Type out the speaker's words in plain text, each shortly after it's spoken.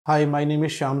Hi, my name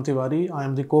is Shyam Tiwari. I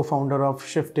am the co-founder of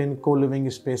Shft-In Co-Living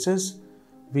Spaces.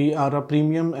 We are a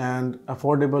premium and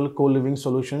affordable co-living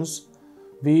solutions.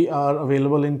 We are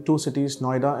available in two cities,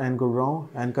 Noida and Gurgaon,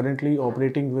 and currently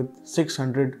operating with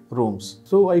 600 rooms.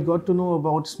 So I got to know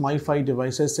about Smi-Fi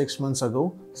devices 6 months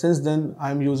ago. Since then,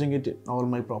 I am using it in all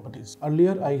my properties.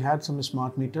 Earlier, I had some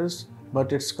smart meters,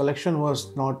 but its collection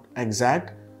was not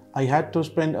exact. I had to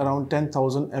spend around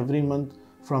 10,000 every month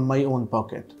from my own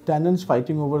pocket. Tenants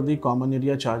fighting over the common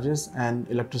area charges and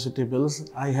electricity bills.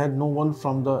 I had no one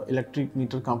from the electric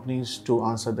meter companies to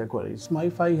answer their queries.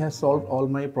 Smi-Fi has solved all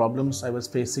my problems I was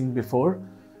facing before.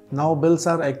 Now bills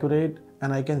are accurate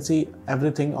and I can see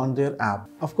everything on their app.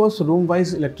 Of course,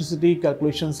 room-wise electricity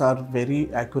calculations are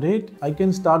very accurate. I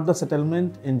can start the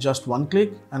settlement in just one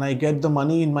click and I get the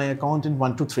money in my account in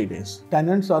 1 to 3 days.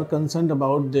 Tenants are concerned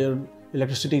about their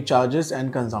electricity charges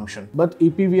and consumption. But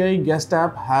EPVI Guest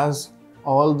App has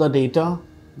all the data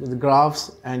with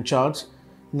graphs and charts.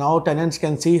 Now tenants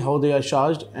can see how they are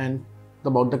charged and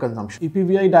about the consumption.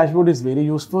 EPVI dashboard is very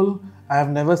useful. I have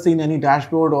never seen any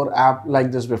dashboard or app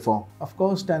like this before. Of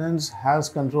course, tenants has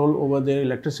control over their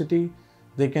electricity.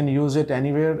 They can use it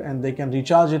anywhere and they can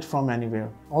recharge it from anywhere.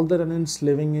 All the tenants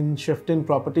living in Shft-In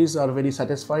properties are very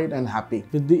satisfied and happy.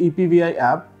 With the EPVI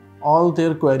app, all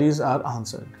their queries are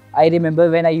answered. I remember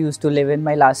when I used to live in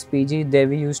my last PG, there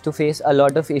we used to face a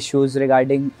lot of issues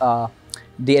regarding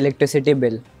the electricity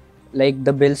bill. Like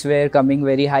the bills were coming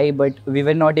very high, but we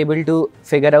were not able to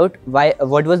figure out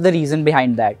what was the reason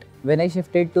behind that. When I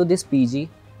shifted to this PG,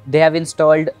 they have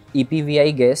installed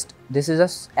EPVI Guest. This is an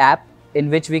app in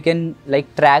which we can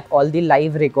track all the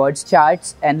live records,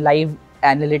 charts and live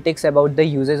analytics about the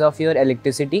uses of your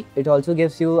electricity. It also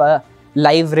gives you a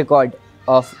live record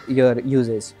of your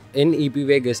uses. In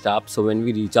EPVI Guest App, so when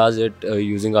we recharge it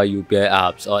using our UPI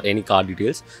apps or any card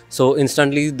details, so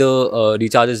instantly the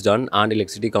recharge is done and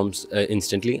electricity comes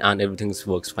instantly and everything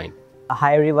works fine.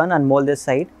 Hi everyone, Anmol this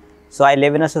side. So I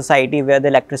live in a society where the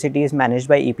electricity is managed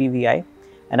by EPVI,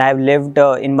 and I have lived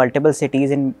in multiple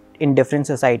cities in different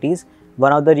societies.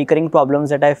 One of the recurring problems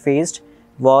that I faced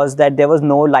was that there was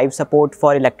no live support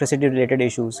for electricity related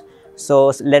issues.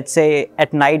 So let's say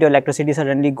at night your electricity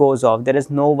suddenly goes off. There is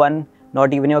no one,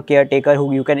 not even your caretaker,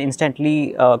 who you can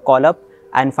instantly call up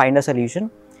and find a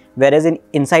solution. Whereas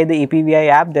inside the EPVI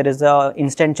app, there is a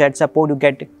instant chat support. You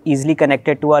get easily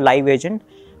connected to a live agent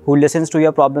who listens to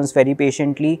your problems very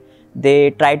patiently.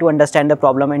 They try to understand the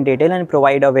problem in detail and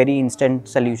provide a very instant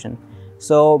solution.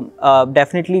 So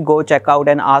definitely go check out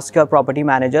and ask your property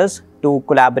managers to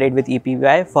collaborate with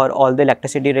EPVI for all the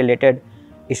electricity related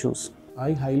issues.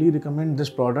 I highly recommend this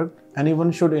product.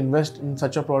 Anyone should invest in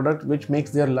such a product which makes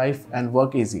their life and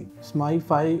work easy.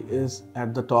 Smi-Fi is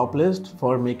at the top list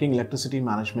for making electricity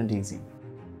management easy.